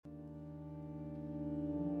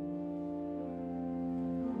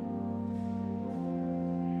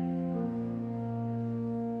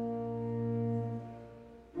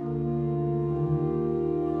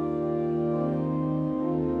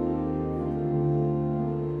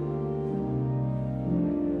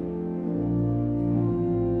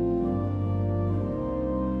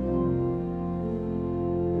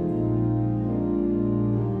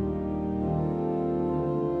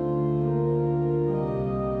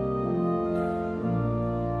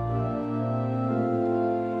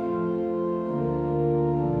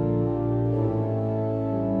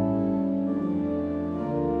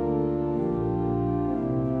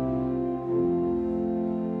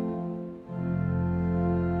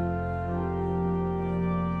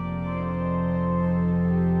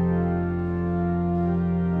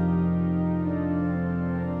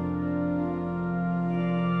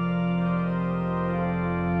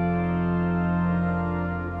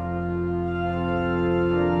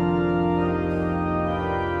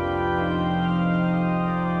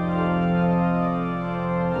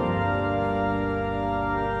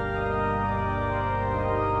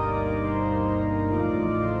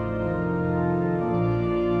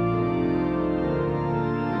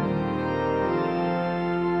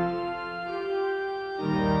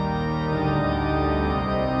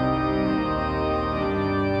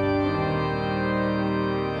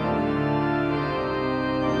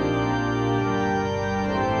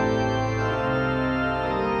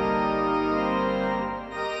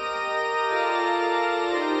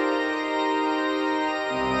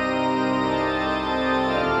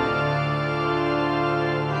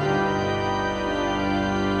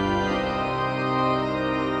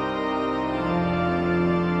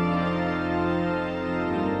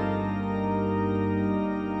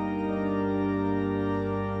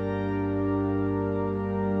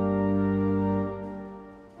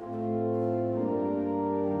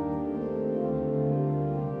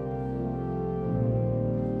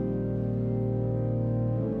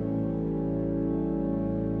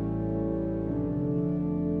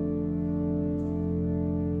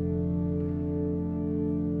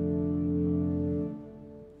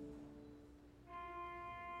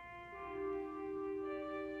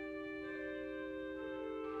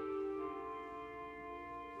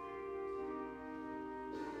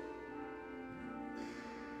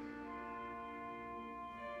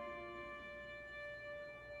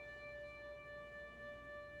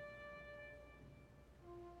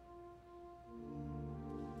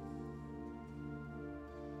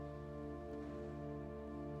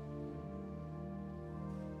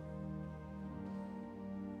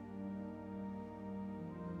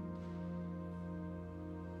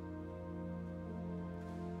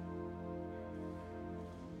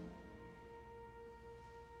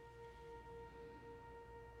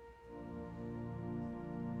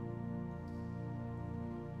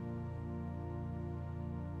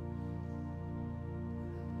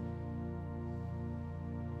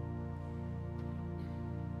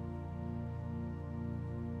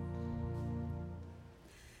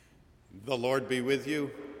The Lord be with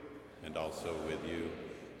you, and also with you.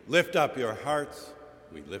 Lift up your hearts.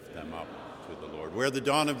 We lift them up to the Lord. Where the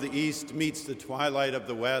dawn of the east meets the twilight of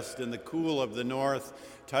the west, and the cool of the north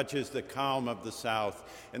touches the calm of the south,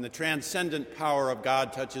 and the transcendent power of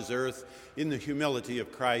God touches earth in the humility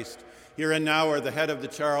of Christ. Here and now, where the head of the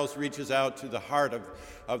Charles reaches out to the heart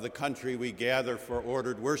of the country, we gather for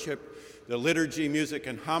ordered worship. The liturgy, music,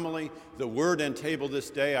 and homily, the word and table this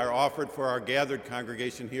day are offered for our gathered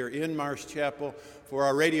congregation here in Marsh Chapel, for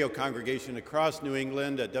our radio congregation across New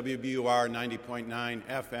England at WBUR 90.9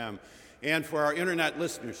 FM, and for our internet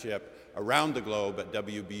listenership around the globe at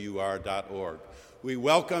WBUR.org. We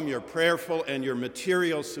welcome your prayerful and your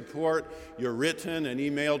material support, your written and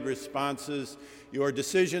emailed responses, your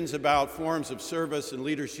decisions about forms of service and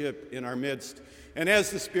leadership in our midst, and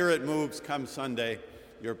as the Spirit moves come Sunday,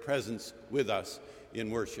 your presence with us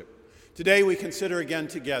in worship. Today we consider again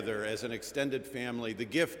together as an extended family the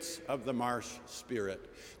gifts of the Marsh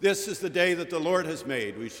Spirit. This is the day that the Lord has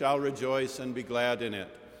made. We shall rejoice and be glad in it.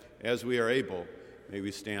 As we are able, may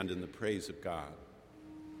we stand in the praise of God.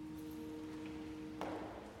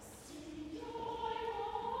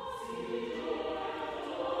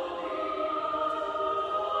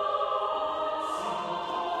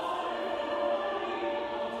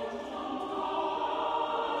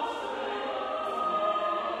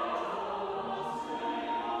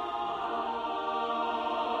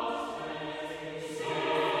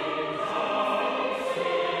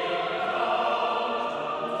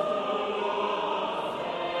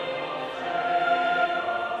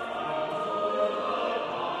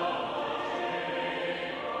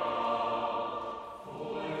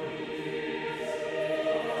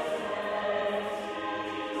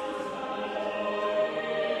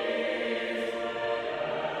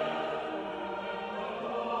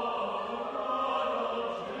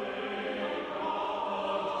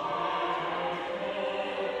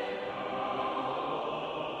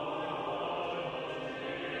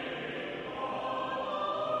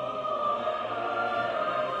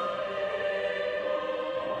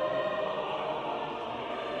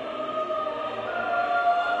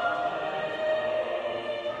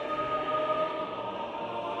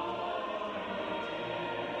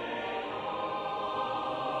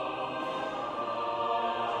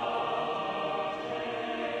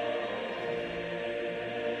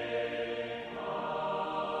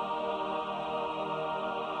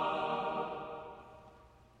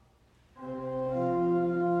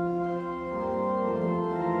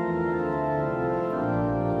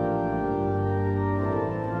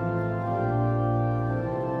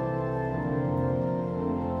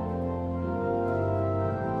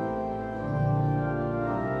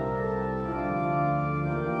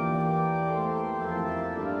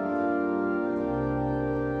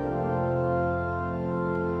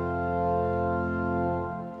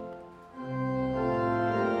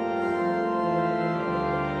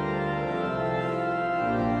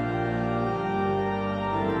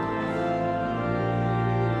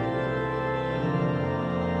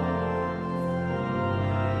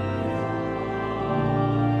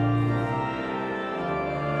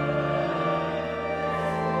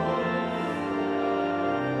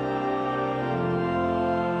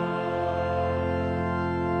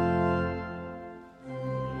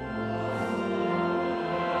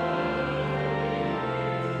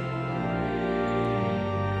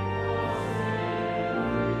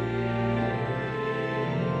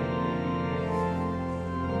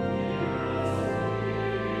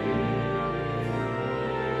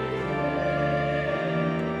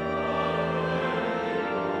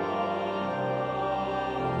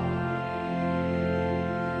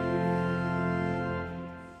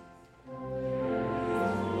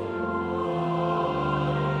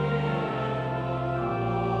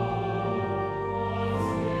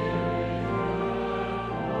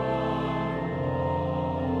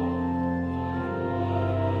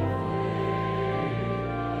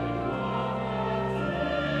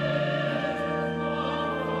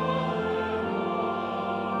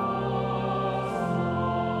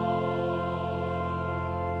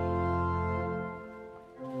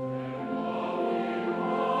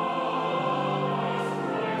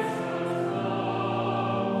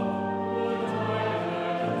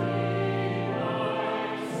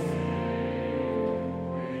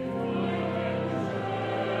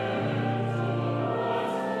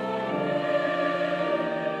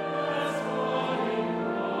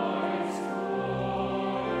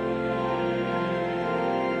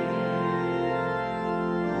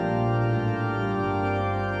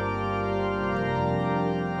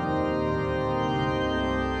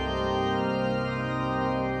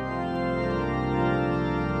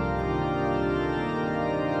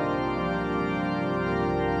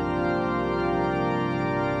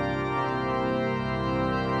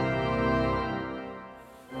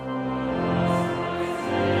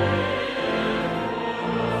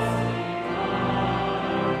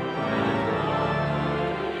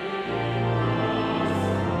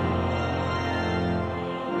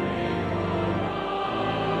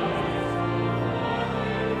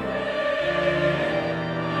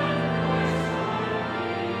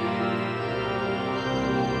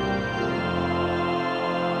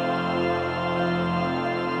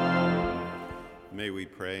 may we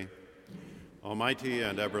pray. Almighty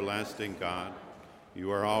and everlasting God, you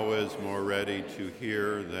are always more ready to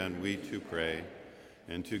hear than we to pray,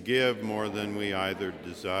 and to give more than we either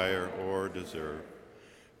desire or deserve.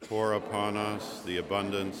 Pour upon us the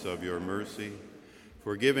abundance of your mercy,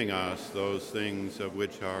 forgiving us those things of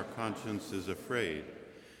which our conscience is afraid,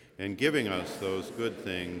 and giving us those good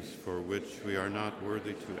things for which we are not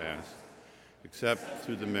worthy to ask, except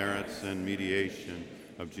through the merits and mediation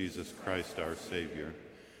of Jesus Christ our Savior,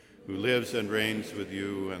 who lives and reigns with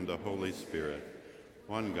you and the Holy Spirit,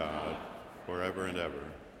 one God, forever and ever.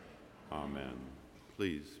 Amen.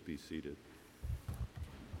 Please be seated.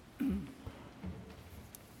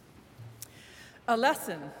 A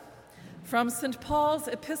lesson from St. Paul's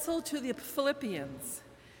Epistle to the Philippians,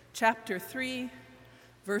 chapter 3,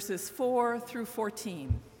 verses 4 through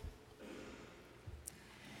 14.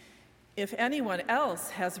 If anyone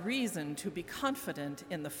else has reason to be confident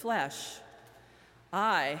in the flesh,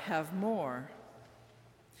 I have more.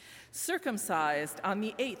 Circumcised on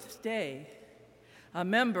the 8th day, a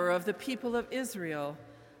member of the people of Israel,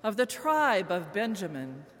 of the tribe of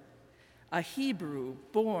Benjamin, a Hebrew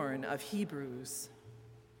born of Hebrews.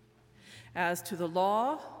 As to the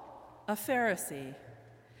law, a Pharisee.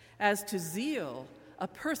 As to zeal, a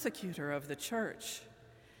persecutor of the church.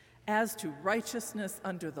 As to righteousness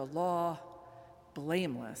under the law,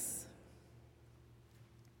 blameless.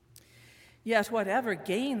 Yet whatever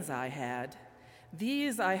gains I had,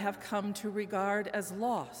 these I have come to regard as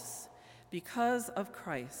loss because of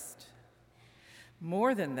Christ.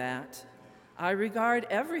 More than that, I regard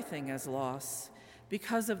everything as loss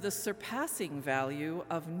because of the surpassing value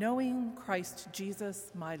of knowing Christ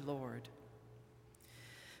Jesus my Lord.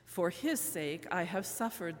 For his sake I have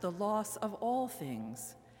suffered the loss of all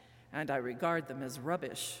things, and I regard them as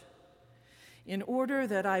rubbish, in order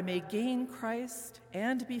that I may gain Christ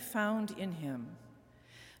and be found in him,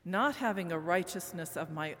 not having a righteousness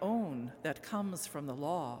of my own that comes from the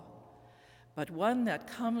law, but one that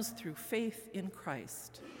comes through faith in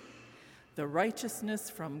Christ, the righteousness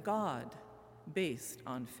from God based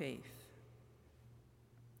on faith.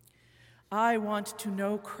 I want to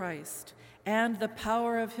know Christ and the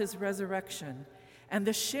power of his resurrection and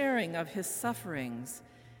the sharing of his sufferings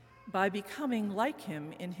by becoming like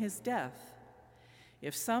him in his death,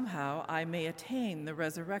 if somehow I may attain the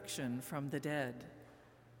resurrection from the dead.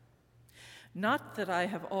 Not that I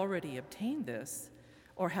have already obtained this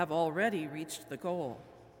or have already reached the goal,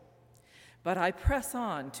 but I press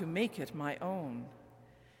on to make it my own,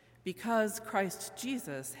 because Christ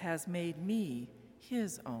Jesus has made me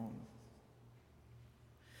his own.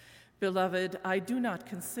 Beloved, I do not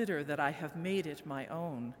consider that I have made it my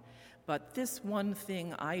own, but this one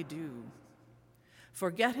thing I do,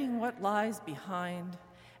 forgetting what lies behind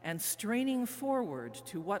and straining forward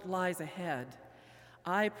to what lies ahead,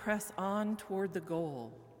 I press on toward the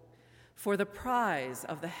goal, for the prize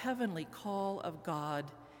of the heavenly call of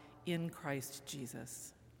God in Christ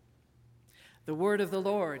Jesus. The word of the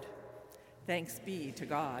Lord. Thanks be to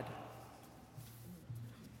God.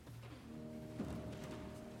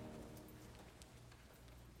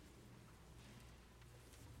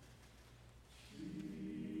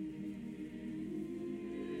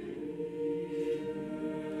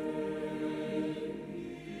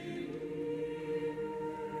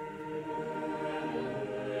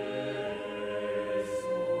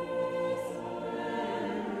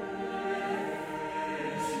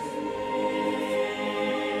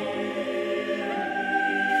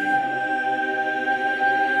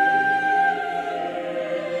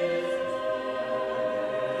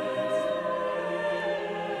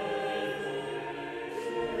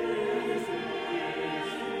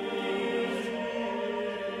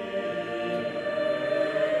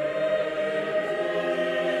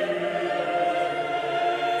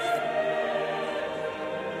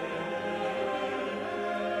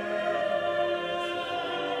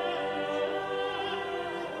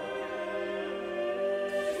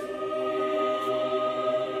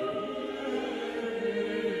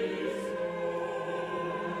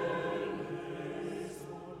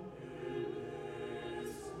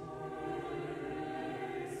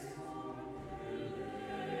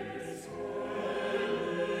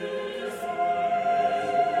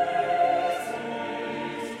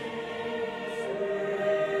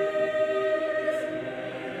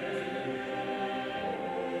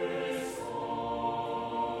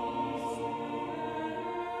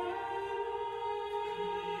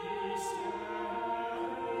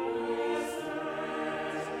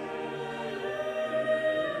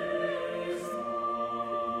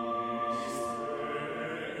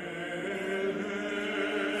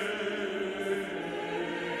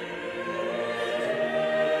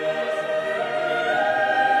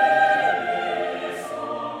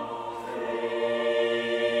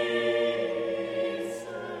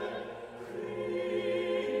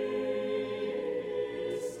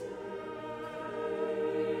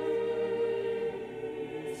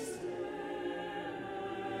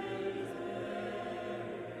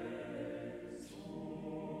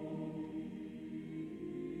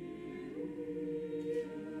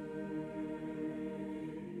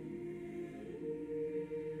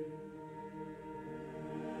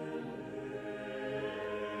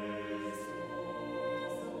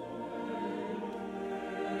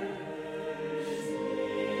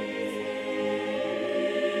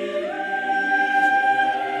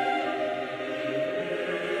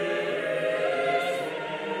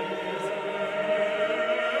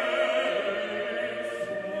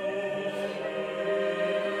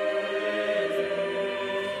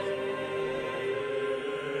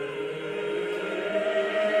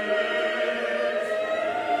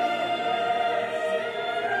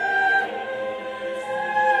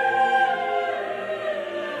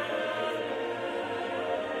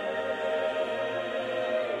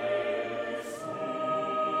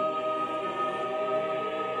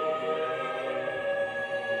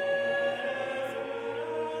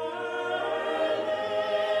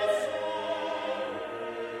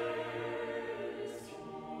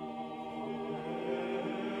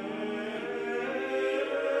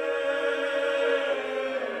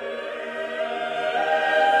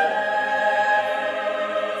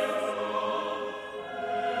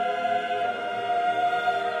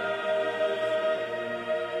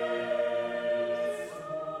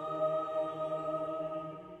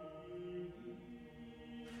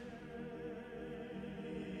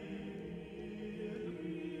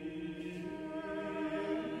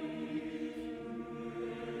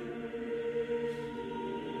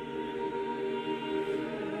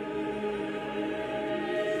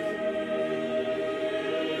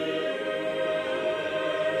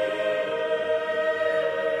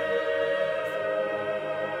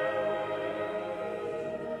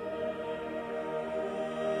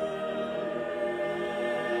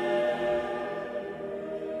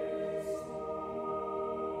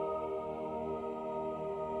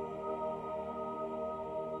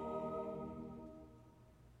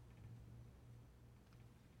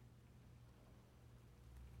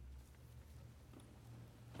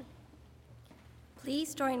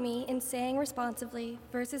 Please join me in saying responsively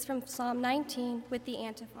verses from Psalm 19 with the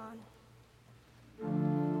antiphon.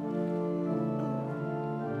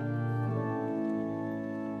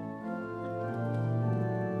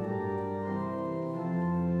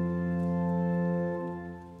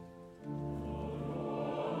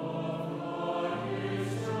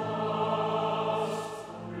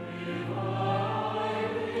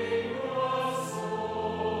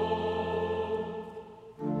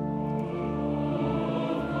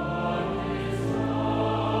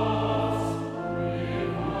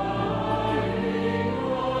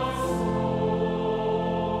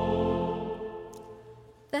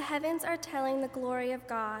 The heavens are telling the glory of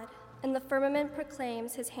God, and the firmament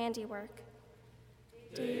proclaims his handiwork.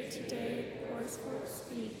 Day to day pours forth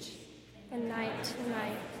speech, and night to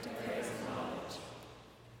night declares knowledge.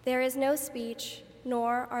 There is no speech,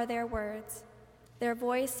 nor are there words. Their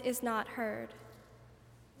voice is not heard.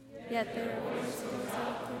 Yet their voice goes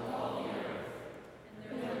out through all the earth,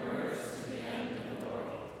 and their words to the end of the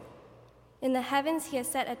world. In the heavens he has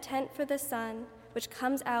set a tent for the sun, which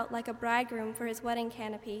comes out like a bridegroom for his wedding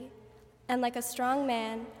canopy, and like a strong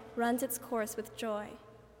man runs its course with joy.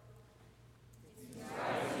 Its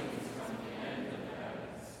rising is from the end of the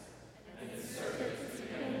heavens, and its surface is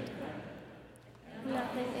bent up.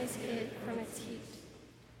 Nothing is hid from its heat.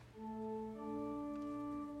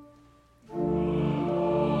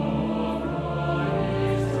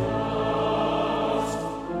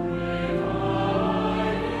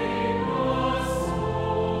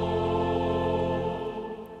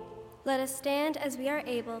 Let us stand as we are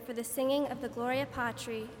able for the singing of the Gloria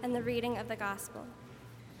Patri and the reading of the Gospel.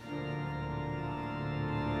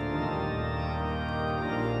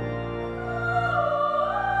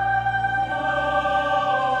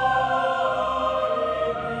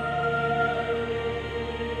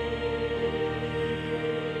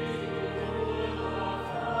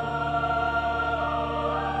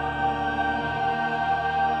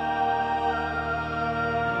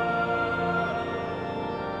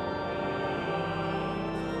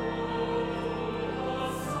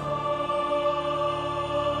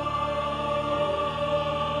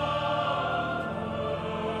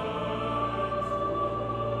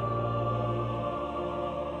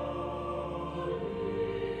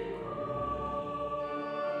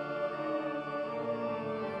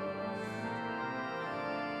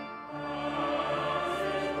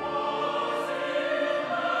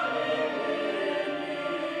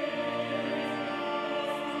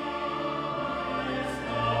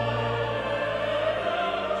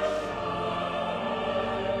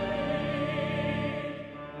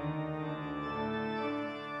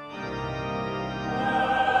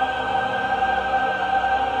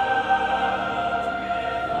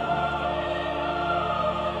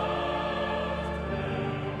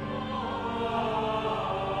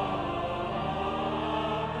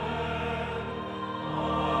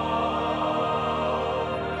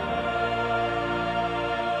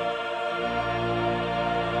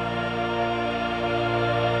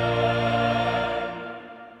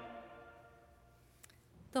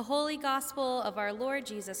 The Holy Gospel of our Lord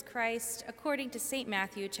Jesus Christ, according to St.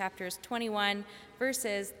 Matthew, chapters 21,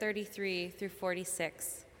 verses 33 through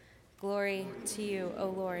 46. Glory to you, O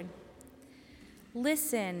Lord.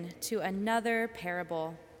 Listen to another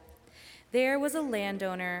parable. There was a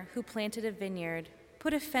landowner who planted a vineyard,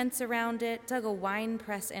 put a fence around it, dug a wine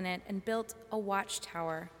press in it, and built a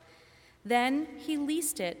watchtower. Then he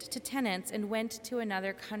leased it to tenants and went to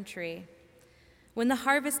another country. When the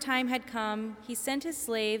harvest time had come, he sent his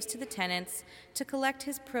slaves to the tenants to collect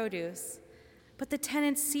his produce. But the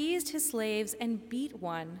tenants seized his slaves and beat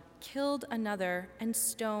one, killed another, and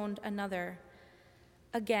stoned another.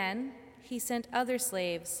 Again, he sent other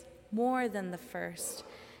slaves, more than the first,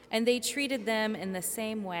 and they treated them in the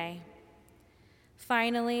same way.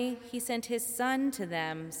 Finally, he sent his son to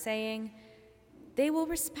them, saying, "They will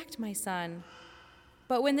respect my son."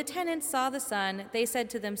 But when the tenants saw the son, they said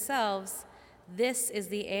to themselves, "This is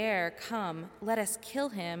the heir. Come, let us kill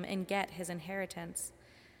him and get his inheritance."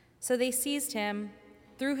 So they seized him,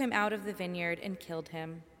 threw him out of the vineyard, and killed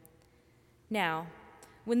him. Now,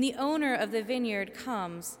 when the owner of the vineyard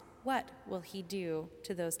comes, what will he do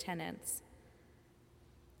to those tenants?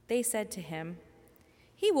 They said to him,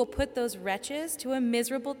 "He will put those wretches to a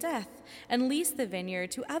miserable death and lease the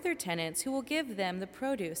vineyard to other tenants who will give them the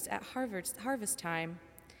produce at harvest time."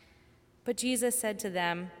 But Jesus said to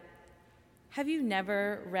them, "Have you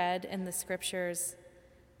never read in the scriptures,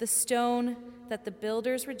 'The stone that the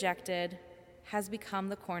builders rejected has become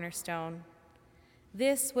the cornerstone'?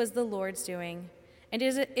 This was the Lord's doing, and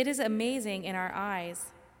it is amazing in our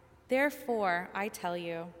eyes. Therefore, I tell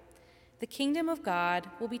you, The kingdom of God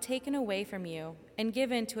will be taken away from you and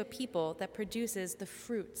given to a people that produces the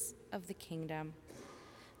fruits of the kingdom.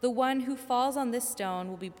 The one who falls on this stone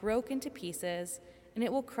will be broken to pieces, and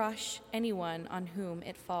it will crush anyone on whom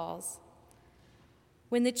it falls."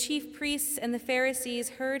 When the chief priests and the Pharisees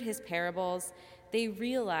heard his parables, they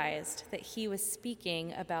realized that he was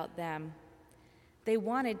speaking about them. They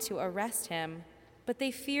wanted to arrest him, but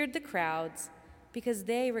they feared the crowds because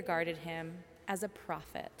they regarded him as a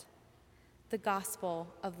prophet. The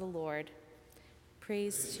Gospel of the Lord.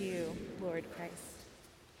 Praise to you, Lord Christ.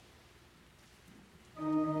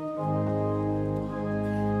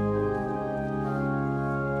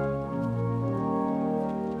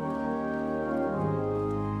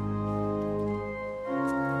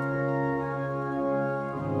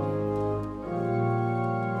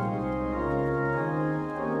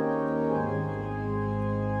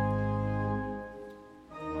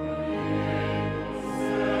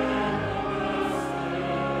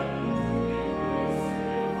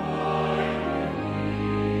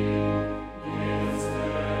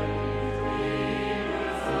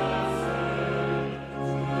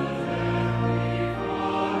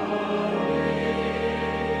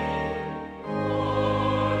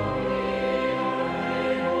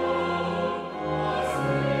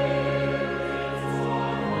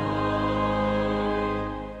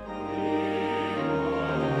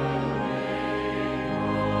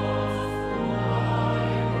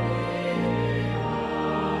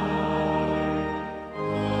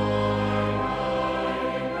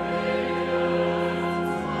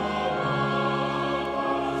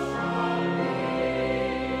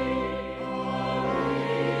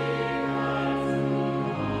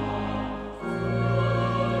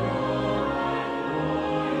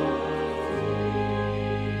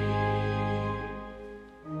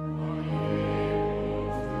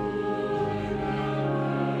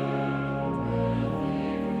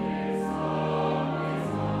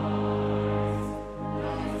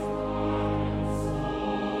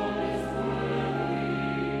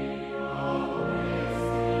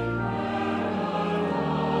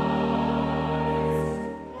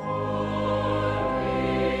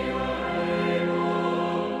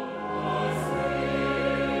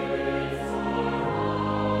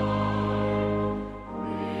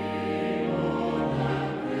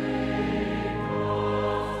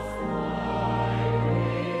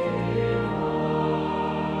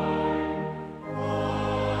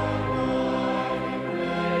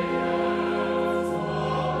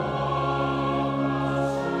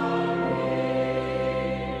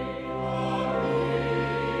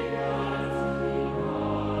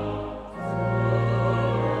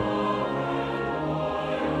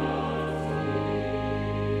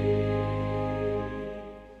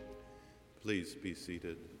 Please be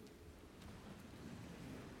seated.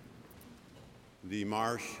 The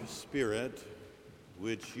Marsh Spirit,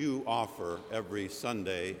 which you offer every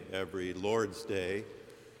Sunday, every Lord's Day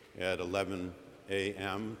at 11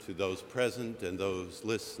 a.m. to those present and those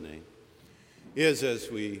listening, is,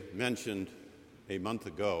 as we mentioned a month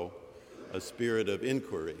ago, a spirit of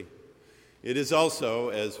inquiry. It is also,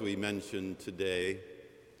 as we mentioned today,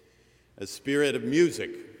 a spirit of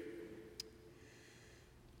music.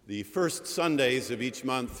 The first Sundays of each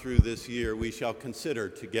month through this year, we shall consider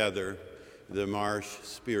together the Marsh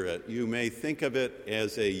Spirit. You may think of it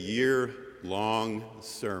as a year-long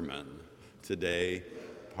sermon. Today,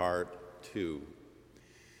 part 2.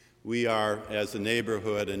 We are, as a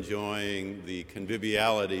neighborhood, enjoying the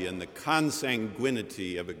conviviality and the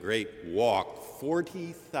consanguinity of a great walk.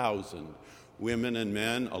 40,000 women and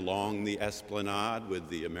men along the Esplanade with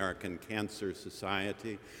the American Cancer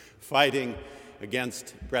Society, fighting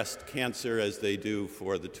against breast cancer as they do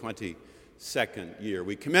for the 22nd year.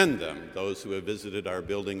 We commend them, those who have visited our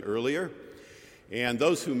building earlier, and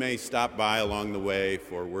those who may stop by along the way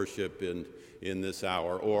for worship in this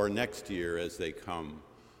hour or next year as they come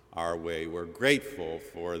our way. We're grateful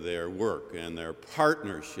for their work and their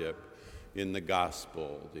partnership in the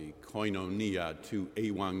gospel, the koinonia to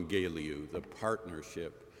evangeliu, the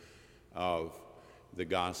partnership of the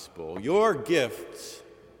gospel. Your gifts,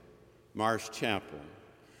 Marsh Chapel,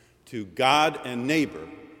 to God and neighbor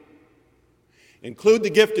include the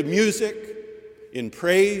gift of music in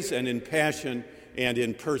praise and in passion and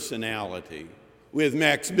in personality, with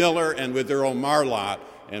Max Miller and with Earl Marlott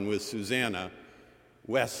and with Susanna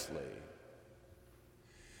Wesley.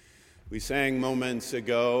 We sang moments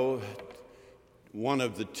ago one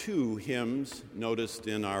of the two hymns noticed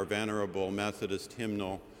in our Venerable Methodist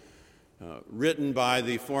hymnal, written by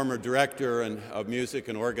the former director of music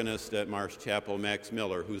and organist at Marsh Chapel, Max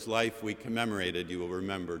Miller, whose life we commemorated, you will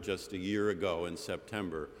remember, just a year ago in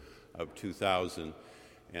September of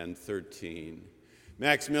 2013.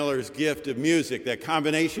 Max Miller's gift of music, that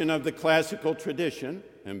combination of the classical tradition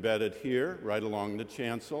embedded here right along the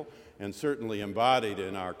chancel and certainly embodied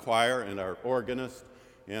in our choir and our organist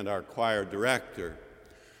and our choir director,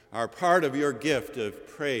 are part of your gift of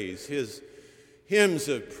praise. His hymns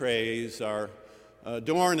of praise are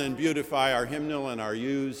adorn and beautify our hymnal and are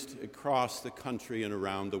used across the country and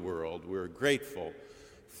around the world. We're grateful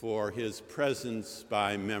for his presence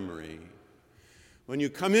by memory. When you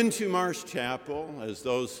come into Marsh Chapel, as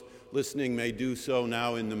those listening may do so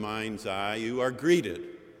now in the mind's eye, you are greeted.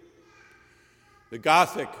 The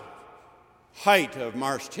Gothic height of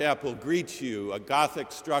Marsh Chapel greets you. A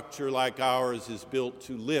Gothic structure like ours is built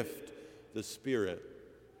to lift the spirit.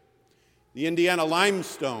 The Indiana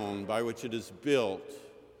limestone by which it is built,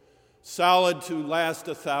 solid to last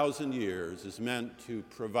 1,000 years, is meant to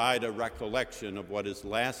provide a recollection of what is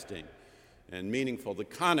lasting and meaningful. The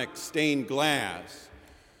conic stained glass,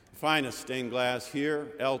 the finest stained glass here,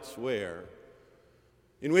 elsewhere,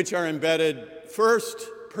 in which are embedded first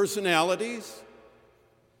personalities,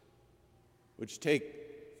 which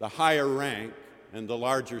take the higher rank and the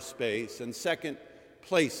larger space, and second,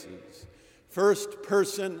 places. First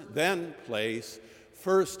person, then place,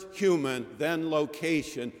 first human, then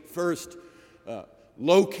location, first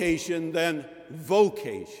location, then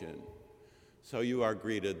vocation. So you are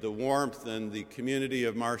greeted. The warmth and the community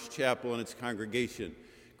of Marsh Chapel and its congregation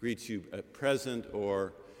greets you at present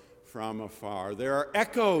or from afar. There are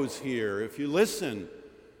echoes here. If you listen,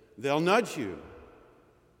 they'll nudge you.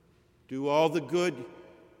 Do all the good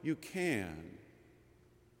you can.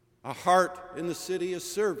 A heart in the city, a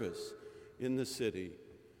service in the city.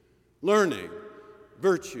 Learning,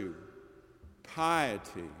 virtue,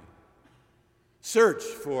 piety. Search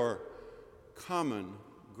for common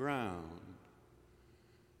ground.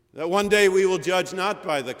 That one day we will judge not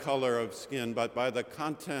by the color of skin, but by the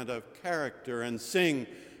content of character, and sing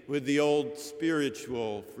with the old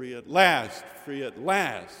spiritual, free at last, free at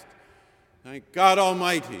last. Thank God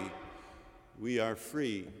Almighty, we are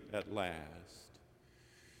free at last.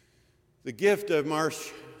 The gift of Marsh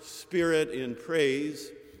Spirit in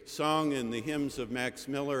praise, sung in the hymns of Max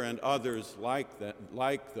Miller and others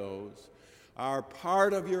like those, are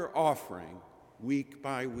part of your offering week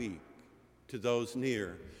by week to those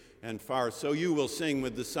near and far. So you will sing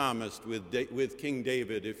with the psalmist, with King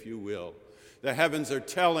David, if you will. The heavens are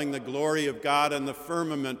telling the glory of God, and the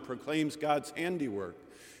firmament proclaims God's handiwork.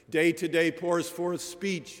 Day to day pours forth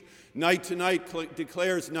speech. Night to night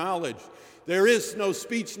declares knowledge. There is no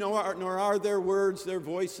speech, nor are there words. Their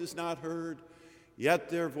voice is not heard. Yet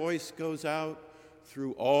their voice goes out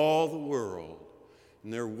through all the world,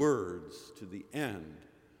 and their words to the end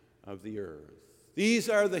of the earth. These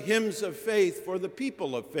are the hymns of faith for the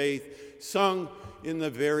people of faith, sung in the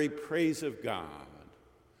very praise of God.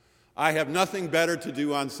 I have nothing better to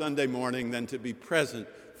do on Sunday morning than to be present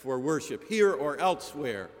for worship, here or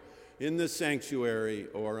elsewhere, in the sanctuary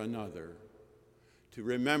or another, to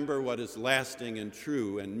remember what is lasting and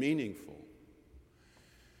true and meaningful.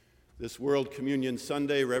 This World Communion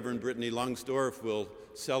Sunday, Reverend Brittany Lungsdorff will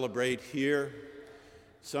celebrate here.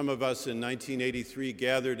 Some of us in 1983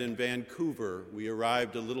 gathered in Vancouver. We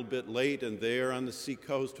arrived a little bit late, and there on the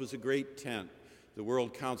seacoast was a great tent. The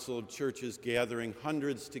World Council of Churches gathering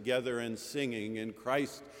hundreds together and singing, "In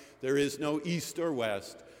Christ there is no east or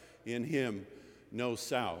west, in him no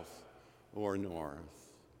south or north."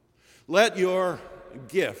 Let your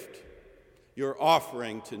gift, your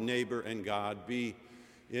offering to neighbor and God, be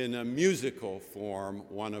in a musical form,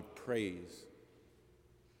 one of praise.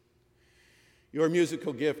 Your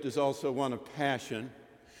musical gift is also one of passion.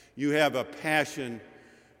 You have a passion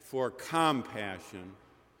for compassion.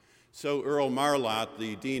 So Earl Marlott,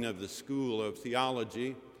 the dean of the School of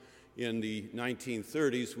Theology in the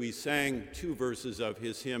 1930s, we sang 2 verses of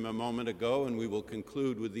his hymn a moment ago, and we will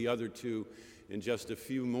conclude with the other 2 in just a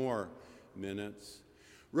few more minutes.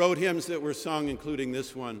 Wrote hymns that were sung, including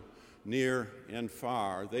this one, Near and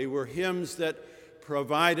Far. They were hymns that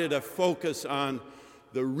provided a focus on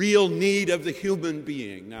the real need of the human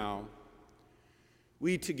being. Now,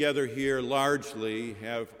 we together here largely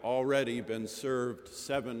have already been served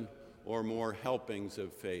 7 or more helpings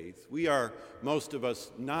of faith. We are, most of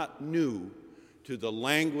us, not new to the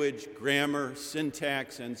language, grammar,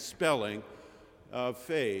 syntax, and spelling of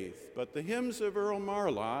faith. But the hymns of Earl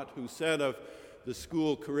Marlott, who said of the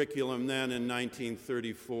school curriculum then in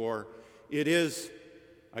 1934, it is,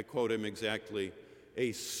 I quote him exactly,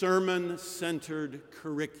 a sermon-centered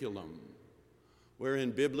curriculum wherein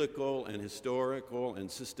biblical and historical and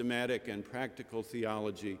systematic and practical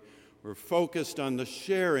theology We're focused on the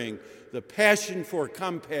sharing, the passion for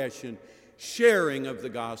compassion, sharing of the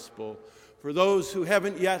gospel for those who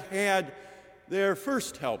haven't yet had their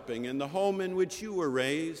first helping in the home in which you were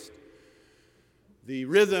raised. The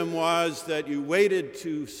rhythm was that you waited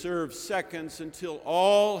to serve seconds until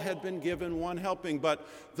all had been given one helping. But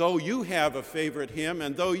though you have a favorite hymn,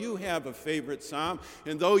 and though you have a favorite psalm,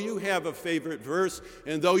 and though you have a favorite verse,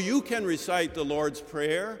 and though you can recite the Lord's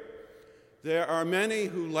Prayer, there are many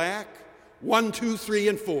who lack 1, 2, 3,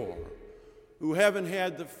 and 4, who haven't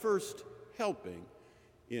had the first helping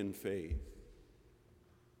in faith.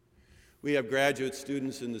 We have graduate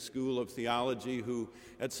students in the School of Theology who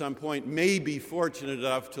at some point may be fortunate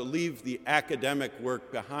enough to leave the academic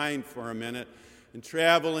work behind for a minute and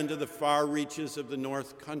travel into the far reaches of the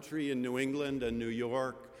North Country in New England and New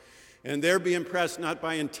York, and there be impressed not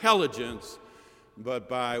by intelligence, but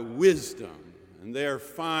by wisdom, and there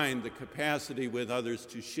find the capacity with others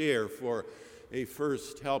to share for a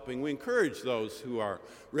first helping. We encourage those who are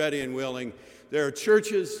ready and willing. There are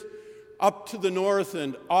churches up to the north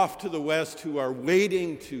and off to the west who are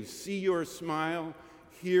waiting to see your smile,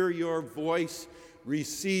 hear your voice,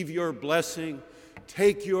 receive your blessing,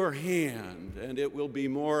 take your hand, and it will be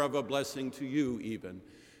more of a blessing to you even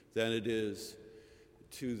than it is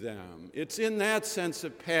to them. It's in that sense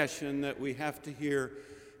of passion that we have to hear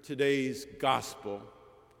today's gospel.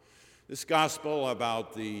 This gospel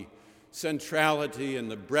about the centrality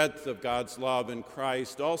and the breadth of God's love in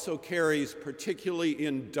Christ also carries, particularly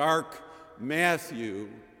in dark Matthew,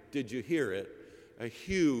 did you hear it? A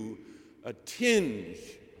hue, a tinge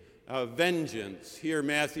of vengeance. Here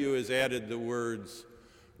Matthew has added the words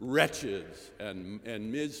wretched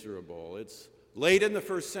and miserable. It's late in the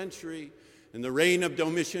first century, and the reign of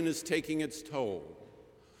Domitian is taking its toll.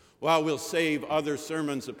 While we'll save other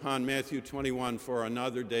sermons upon Matthew 21 for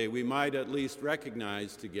another day, we might at least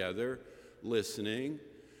recognize together, listening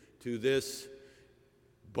to this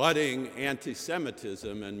budding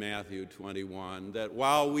anti-Semitism in Matthew 21, that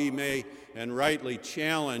while we may and rightly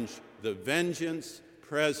challenge the vengeance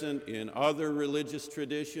present in other religious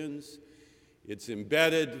traditions, it's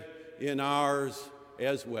embedded in ours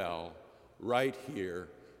as well, right here,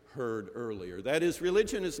 heard earlier. That is,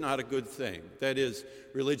 religion is not a good thing. That is,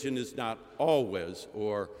 religion is not always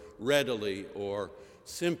or readily or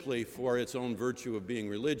simply for its own virtue of being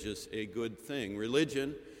religious a good thing.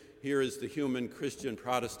 Religion, here is the human Christian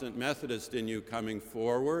Protestant Methodist in you coming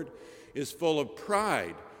forward, is full of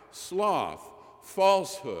pride, sloth,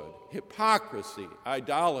 falsehood, hypocrisy,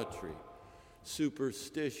 idolatry,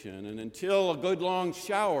 superstition. And until a good long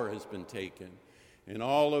shower has been taken and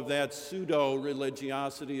all of that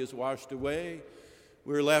pseudo-religiosity is washed away,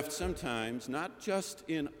 we're left sometimes, not just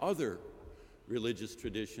in other religious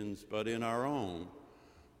traditions, but in our own,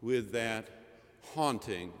 with that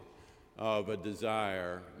haunting of a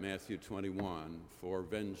desire, Matthew 21, for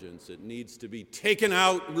vengeance. It needs to be taken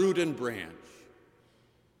out, root and branch.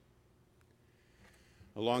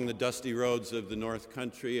 Along the dusty roads of the North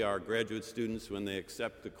Country, our graduate students, when they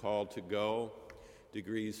accept the call to go,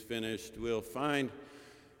 degrees finished, will find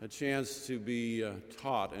a chance to be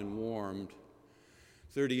taught and warmed.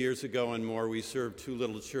 30 years ago and more, we served two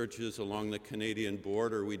little churches along the Canadian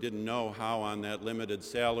border. We didn't know how on that limited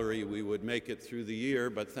salary we would make it through the year,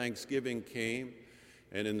 but Thanksgiving came,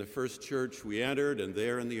 and in the first church we entered, and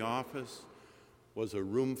there in the office was a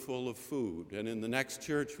room full of food. And in the next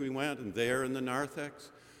church we went, and there in the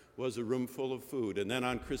narthex was a room full of food. And then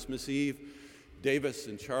on Christmas Eve, Davis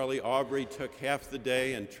and Charlie Aubrey took half the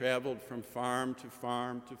day and traveled from farm to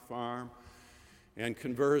farm to farm and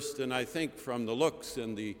conversed, and I think from the looks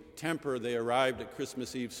and the temper they arrived at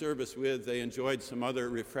Christmas Eve service with, they enjoyed some other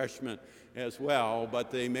refreshment as well,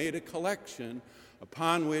 but they made a collection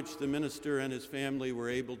upon which the minister and his family were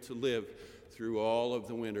able to live through all of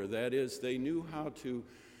the winter. That is, they knew how to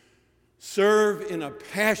serve in a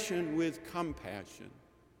passion with compassion.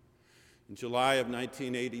 In July of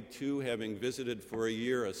 1982, having visited for a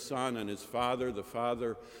year a son and his father, the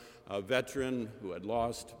father a veteran who had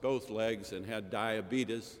lost both legs and had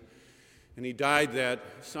diabetes, and he died that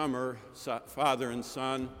summer. Father and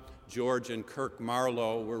son, George and Kirk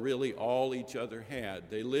Marlowe, were really all each other had.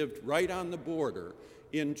 They lived right on the border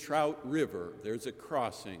in Trout River. There's a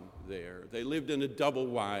crossing there. They lived in a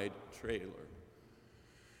double-wide trailer.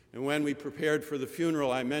 And when we prepared for the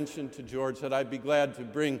funeral, I mentioned to George that I'd be glad to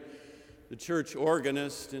bring the church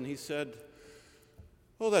organist, and he said,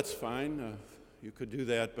 "Oh, that's fine. You could do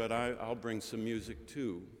that, but I'll bring some music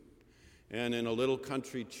too." And in a little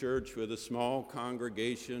country church with a small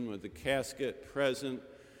congregation, with the casket present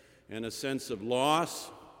and a sense of loss,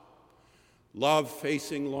 love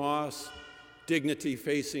facing loss, dignity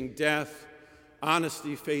facing death,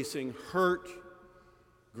 honesty facing hurt,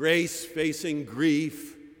 grace facing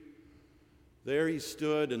grief, there he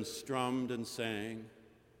stood and strummed and sang,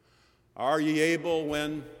 "Are ye able,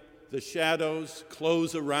 when the shadows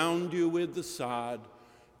close around you with the sod,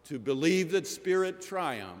 to believe that spirit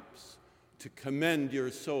triumphs, to commend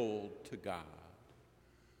your soul to God?"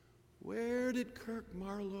 Where did Kirk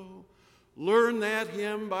Marlowe learn that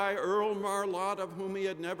hymn by Earl Marlott, of whom he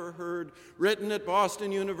had never heard, written at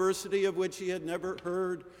Boston University, of which he had never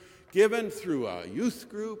heard, given through a youth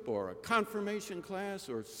group or a confirmation class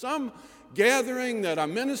or some gathering that a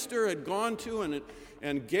minister had gone to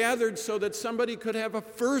and gathered so that somebody could have a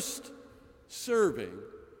first serving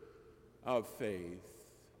of faith?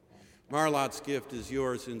 Marlott's gift is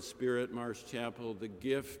yours in spirit, Marsh Chapel, the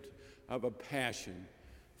gift of a passion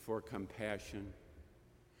for compassion.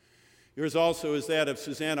 Yours also is that of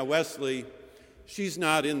Susanna Wesley. She's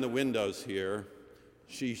not in the windows here.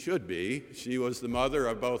 She should be. She was the mother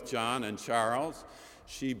of both John and Charles.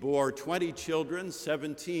 She bore 20 children,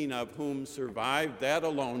 17 of whom survived. That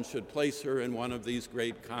alone should place her in one of these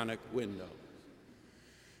great conic windows.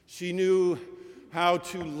 She knew how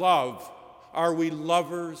to love. Are we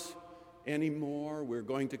lovers anymore? We're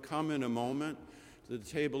going to come in a moment to the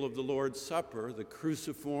table of the Lord's Supper, the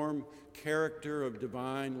cruciform character of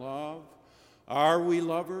divine love. Are we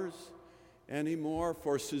lovers anymore?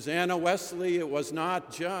 For Susanna Wesley, it was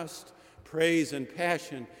not just praise and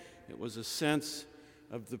passion. It was a sense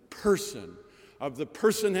of the person, of the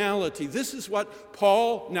personality. This is what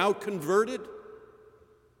Paul, now converted,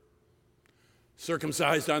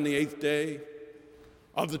 circumcised on the 8th day,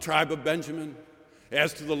 of the tribe of Benjamin,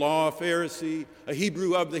 as to the law, a Pharisee, a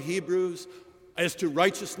Hebrew of the Hebrews, as to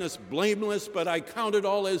righteousness, blameless, but I count it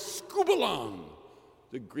all as skubalon,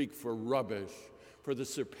 the Greek for rubbish, for the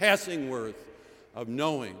surpassing worth of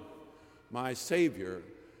knowing my Savior,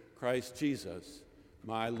 Christ Jesus,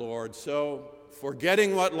 my Lord. So,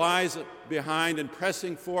 forgetting what lies behind and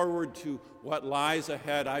pressing forward to what lies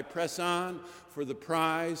ahead, I press on for the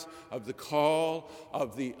prize of the call,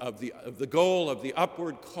 of the goal of the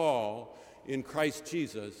upward call in Christ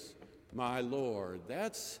Jesus, my Lord.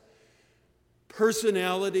 That's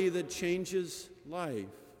personality that changes life.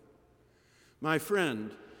 My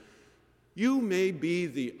friend, you may be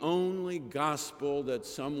the only gospel that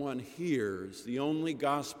someone hears, the only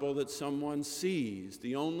gospel that someone sees,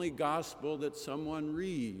 the only gospel that someone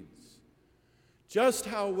reads. Just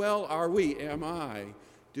how well are we,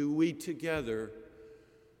 do we together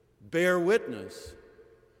bear witness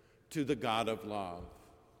to the God of love?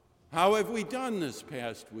 How have we done this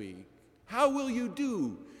past week? How will you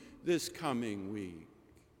do this coming week?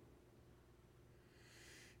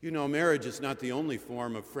 You know, marriage is not the only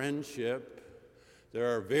form of friendship.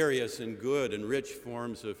 There are various and good and rich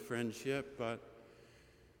forms of friendship, but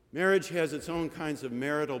marriage has its own kinds of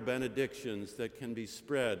marital benedictions that can be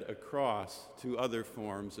spread across to other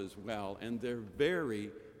forms as well, and they're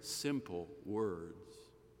very simple words.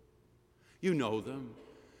 You know them.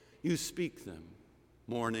 You speak them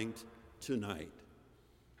morning to night.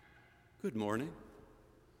 Good morning.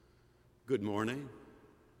 Good morning.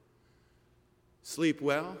 Sleep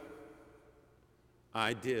well?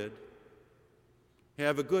 I did.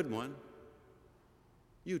 Have a good one?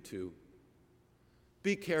 You too.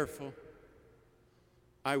 Be careful.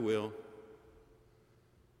 I will.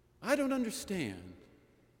 I don't understand.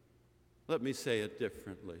 Let me say it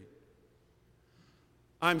differently.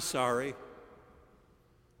 I'm sorry.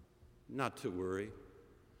 Not to worry.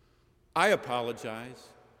 I apologize.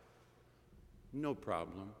 No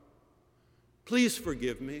problem. Please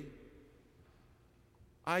forgive me.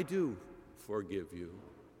 I do forgive you.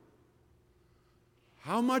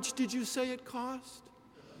 How much did you say it cost?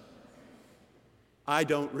 I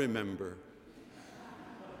don't remember.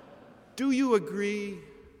 Do you agree?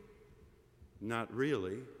 Not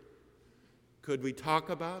really. Could we talk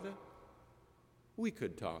about it? We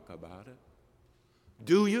could talk about it.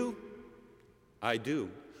 Do you? I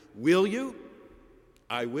do. Will you?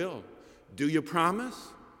 I will. Do you promise?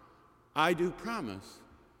 I do promise.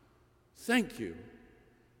 Thank you.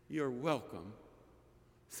 You're welcome.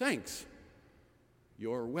 Thanks.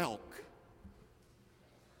 You're welcome.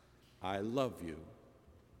 I love you.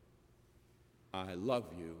 I love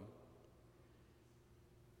you.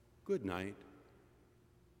 Good night.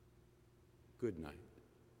 Good night.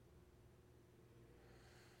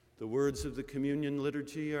 The words of the communion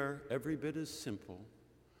liturgy are every bit as simple,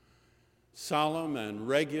 solemn and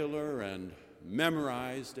regular and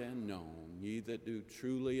memorized and known. Ye that do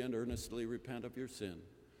truly and earnestly repent of your sin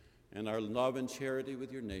and are love and charity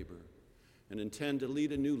with your neighbor and intend to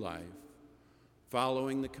lead a new life,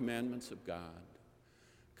 following the commandments of God,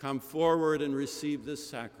 come forward and receive this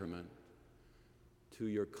sacrament to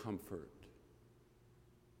your comfort.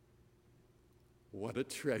 What a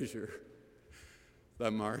treasure,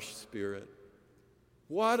 the Marsh Spirit.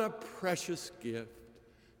 What a precious gift,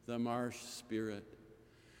 the Marsh Spirit.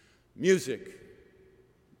 Music,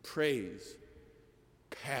 praise,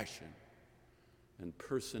 passion, and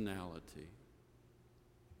personality.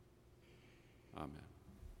 Amen.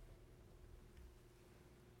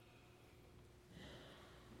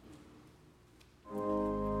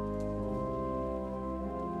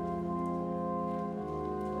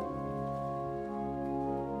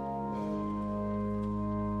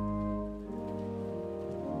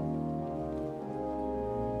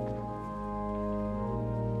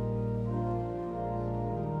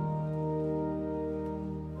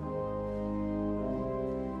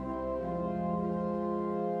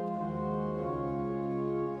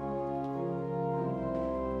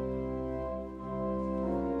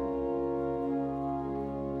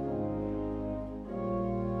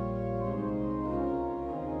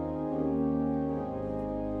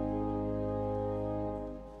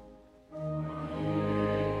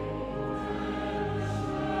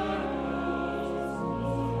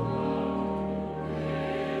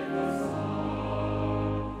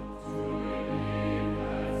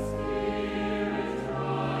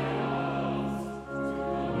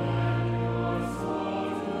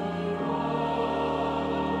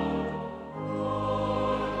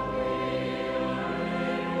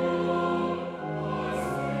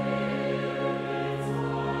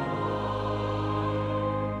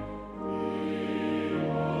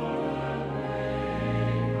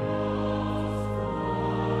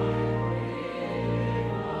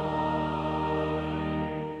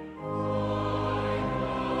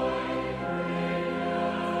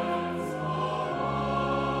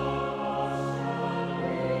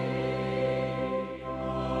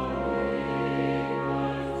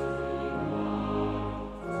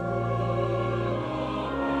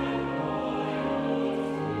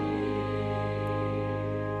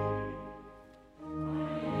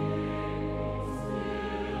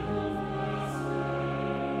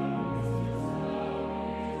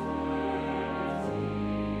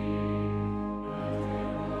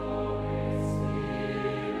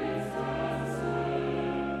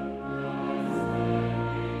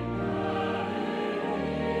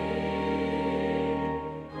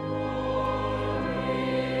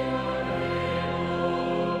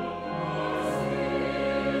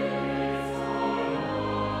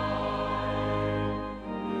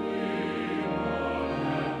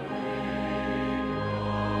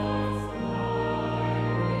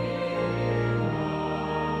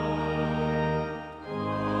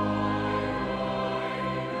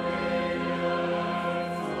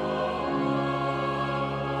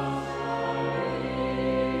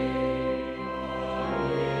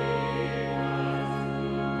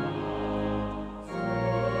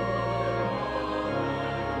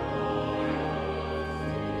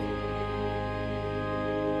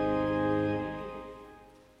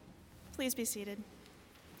 Please be seated.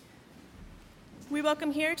 We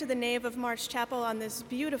welcome here to the nave of Marsh Chapel on this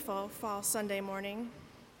beautiful fall Sunday morning.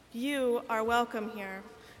 You are welcome here,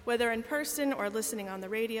 whether in person or listening on the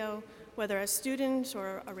radio, whether a student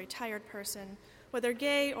or a retired person, whether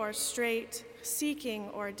gay or straight, seeking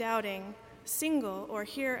or doubting, single or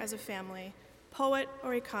here as a family, poet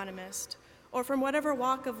or economist, or from whatever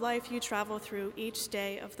walk of life you travel through each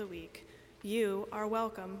day of the week. You are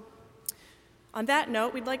welcome. On that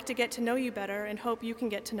note, we'd like to get to know you better and hope you can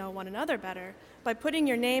get to know one another better by putting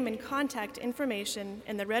your name and contact information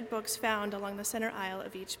in the red books found along the center aisle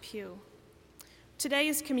of each pew. Today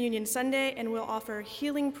is Communion Sunday, and we'll offer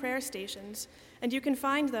healing prayer stations, and you can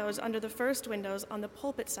find those under the first windows on the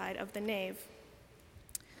pulpit side of the nave.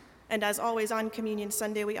 And as always on Communion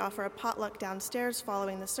Sunday, we offer a potluck downstairs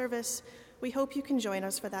following the service. We hope you can join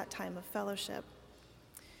us for that time of fellowship.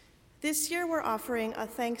 This year, we're offering a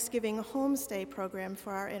Thanksgiving homestay program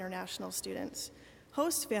for our international students.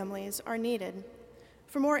 Host families are needed.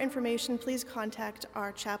 For more information, please contact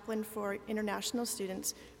our chaplain for international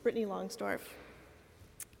students, Brittany Longsdorf.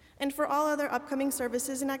 And for all other upcoming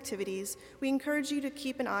services and activities, we encourage you to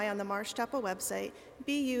keep an eye on the Marsh Chapel website,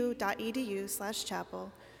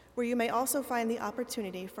 bu.edu/chapel, where you may also find the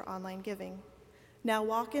opportunity for online giving. Now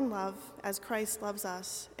walk in love as Christ loves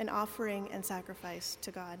us, an offering and sacrifice to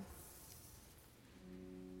God.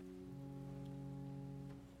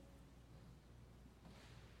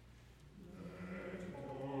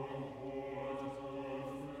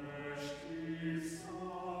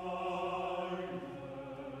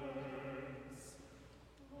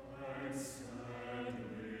 Silence.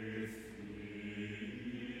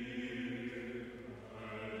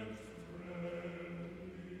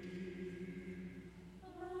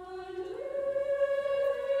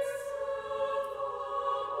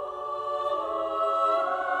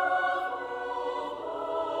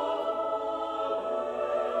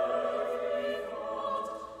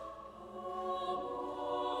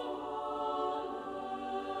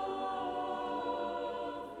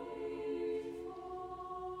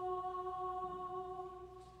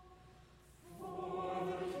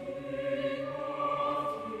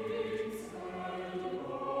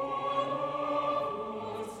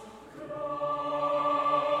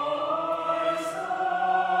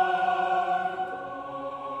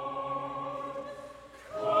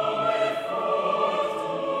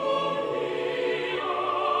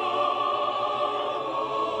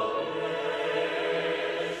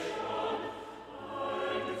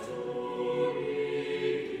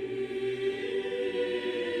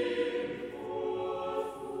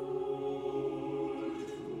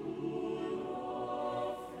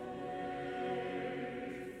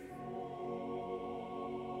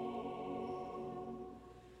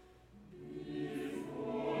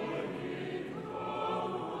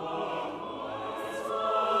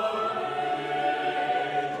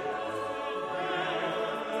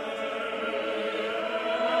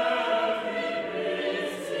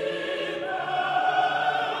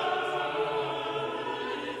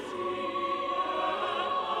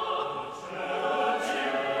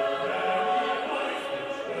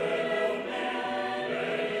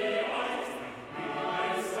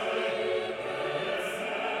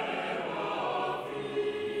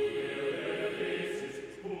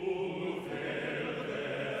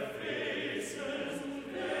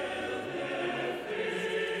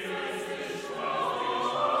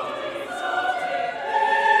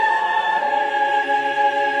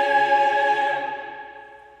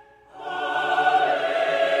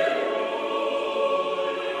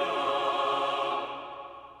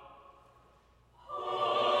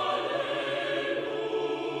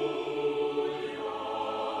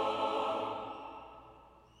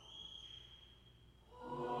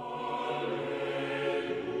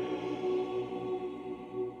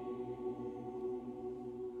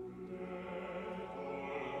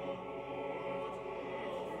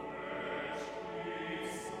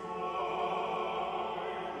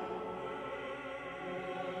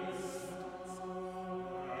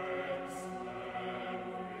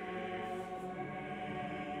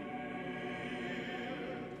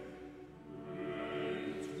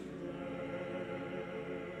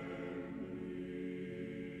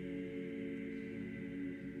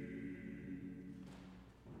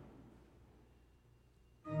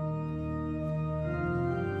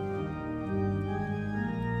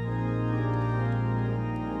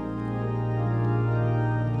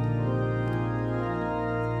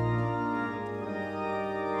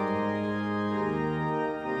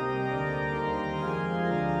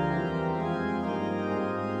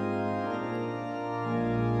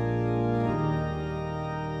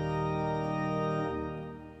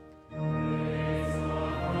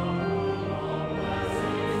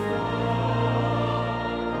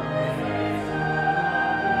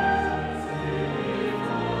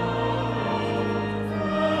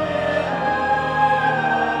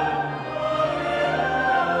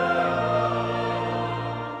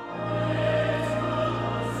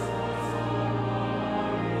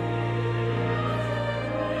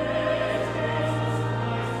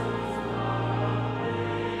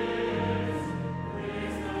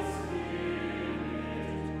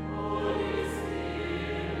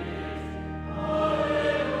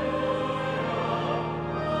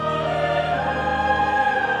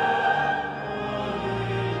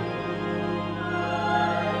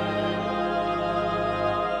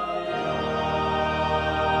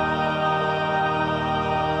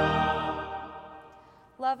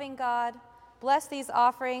 loving God, bless these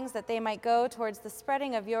offerings that they might go towards the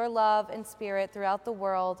spreading of your love and spirit throughout the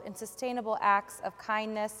world in sustainable acts of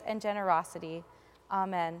kindness and generosity.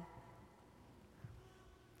 Amen.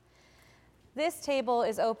 This table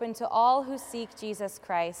is open to all who seek Jesus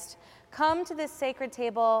Christ. Come to this sacred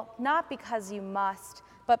table not because you must,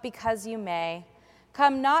 but because you may.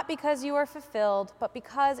 Come not because you are fulfilled, but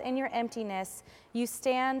because in your emptiness you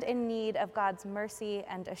stand in need of God's mercy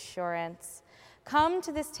and assurance. Come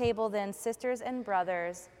to this table then, sisters and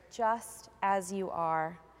brothers, just as you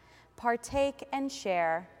are. Partake and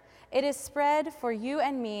share. It is spread for you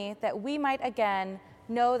and me that we might again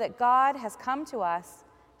know that God has come to us,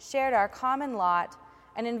 shared our common lot,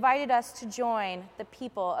 and invited us to join the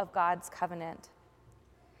people of God's covenant.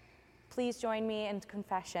 Please join me in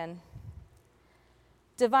confession.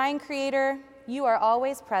 Divine Creator, you are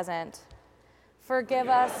always present. Forgive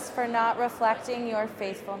us for not reflecting your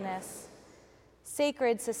faithfulness.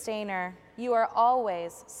 Sacred Sustainer, you are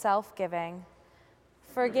always self-giving.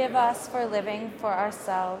 Forgive us for living for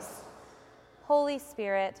ourselves. Holy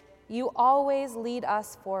Spirit, you always lead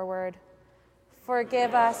us forward.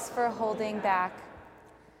 Forgive us for holding back.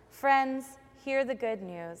 Friends, hear the good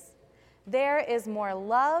news. There is more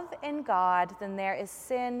love in God than there is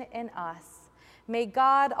sin in us. May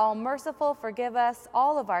God, all merciful, forgive us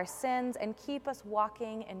all of our sins and keep us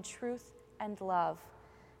walking in truth and love.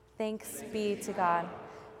 Thanks be to God.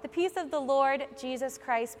 The peace of the Lord Jesus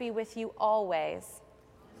Christ be with you always.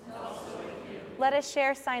 And also with you. Let us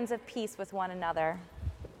share signs of peace with one another.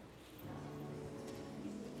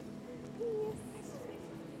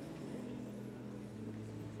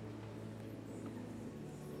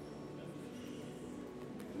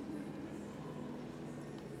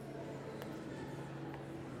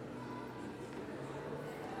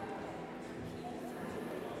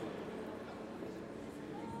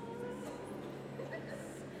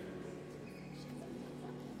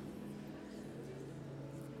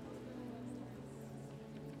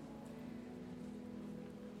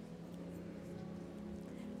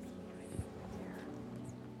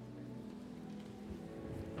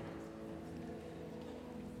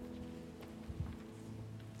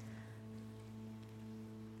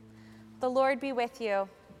 The Lord be with you.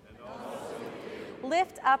 And also with you.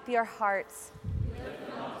 Lift up your hearts.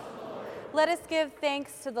 Let us give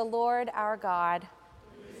thanks to the Lord our God.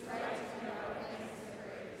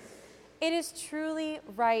 It is truly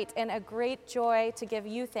right and a great joy to give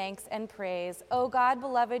you thanks and praise, O God,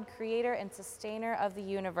 beloved Creator and Sustainer of the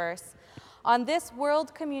universe. On this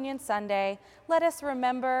World Communion Sunday, let us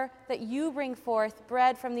remember that you bring forth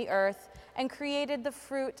bread from the earth and created the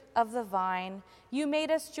fruit of the vine. You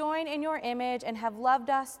made us join in your image and have loved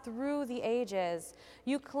us through the ages.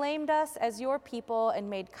 You claimed us as your people and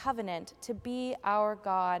made covenant to be our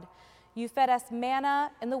God. You fed us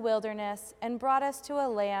manna in the wilderness and brought us to a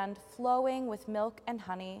land flowing with milk and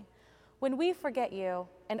honey. When we forget you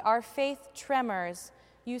and our faith tremors,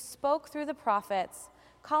 you spoke through the prophets,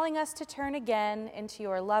 calling us to turn again into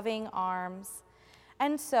your loving arms.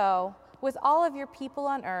 And so, with all of your people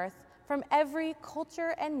on earth, from every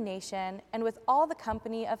culture and nation, and with all the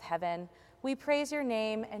company of heaven, we praise your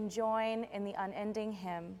name and join in the unending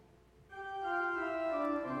hymn.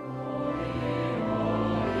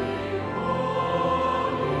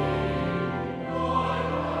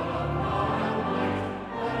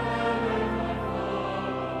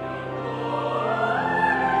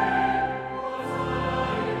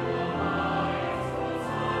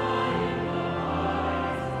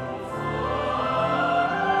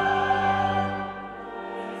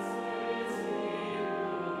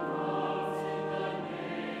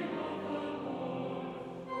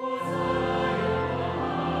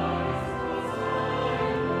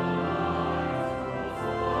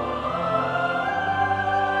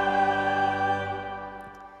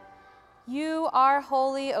 You are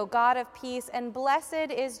holy, O God of peace, and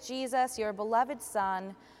blessed is Jesus, your beloved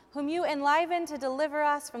Son, whom you enlivened to deliver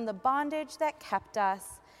us from the bondage that kept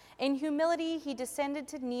us. In humility, he descended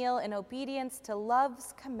to kneel in obedience to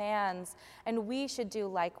love's commands, and we should do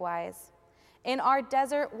likewise. In our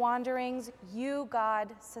desert wanderings, you,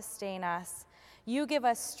 God, sustain us. You give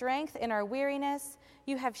us strength in our weariness.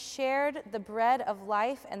 You have shared the bread of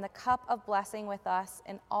life and the cup of blessing with us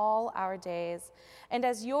in all our days. And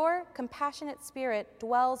as your compassionate spirit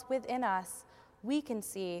dwells within us, we can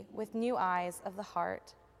see with new eyes of the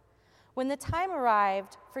heart. When the time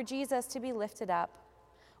arrived for Jesus to be lifted up,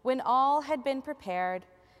 when all had been prepared,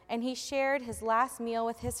 and he shared his last meal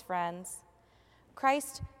with his friends,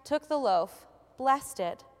 Christ took the loaf, blessed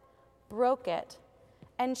it, broke it,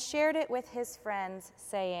 and shared it with his friends,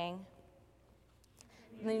 saying,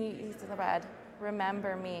 then he used the bread.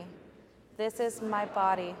 remember me. This is my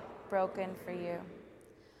body broken for you.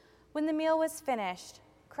 When the meal was finished,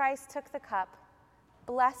 Christ took the cup,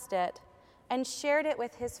 blessed it, and shared it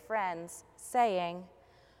with his friends, saying,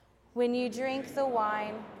 "When you drink the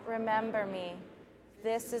wine, remember me.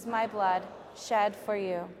 This is my blood shed for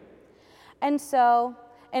you." And so,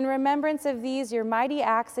 in remembrance of these, your mighty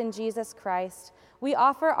acts in Jesus Christ, we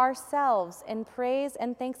offer ourselves in praise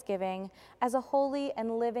and thanksgiving as a holy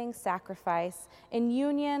and living sacrifice in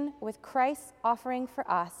union with Christ's offering for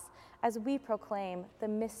us as we proclaim the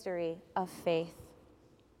mystery of faith.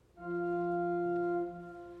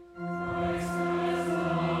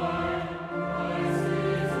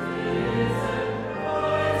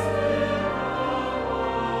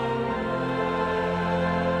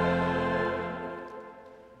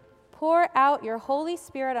 Pour out your Holy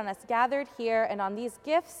Spirit on us gathered here and on these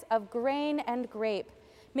gifts of grain and grape.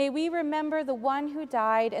 May we remember the one who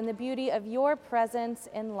died and the beauty of your presence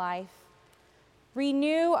in life.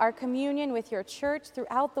 Renew our communion with your church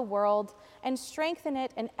throughout the world and strengthen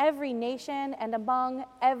it in every nation and among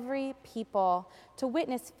every people to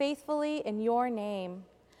witness faithfully in your name.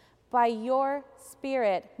 By your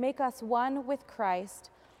Spirit, make us one with Christ,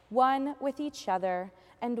 one with each other,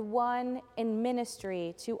 and one in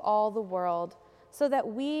ministry to all the world, so that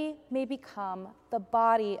we may become the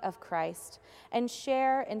body of Christ and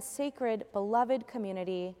share in sacred, beloved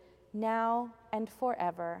community now and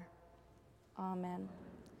forever. Amen.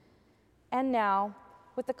 And now,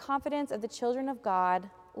 with the confidence of the children of God,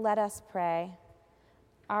 let us pray.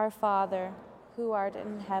 Our Father, who art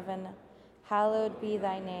in heaven, hallowed be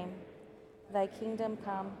thy name. Thy kingdom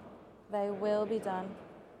come, thy will be done,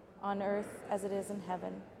 on earth as it is in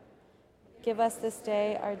heaven. Give us this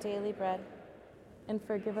day our daily bread, and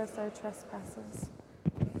forgive us our trespasses.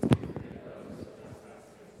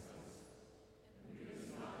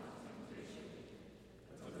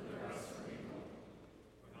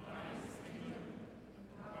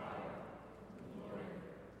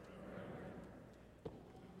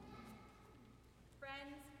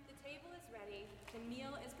 Friends, the table is ready, the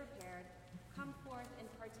meal is prepared. Come forth and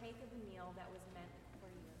partake of the meal that was meant for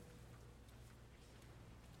you.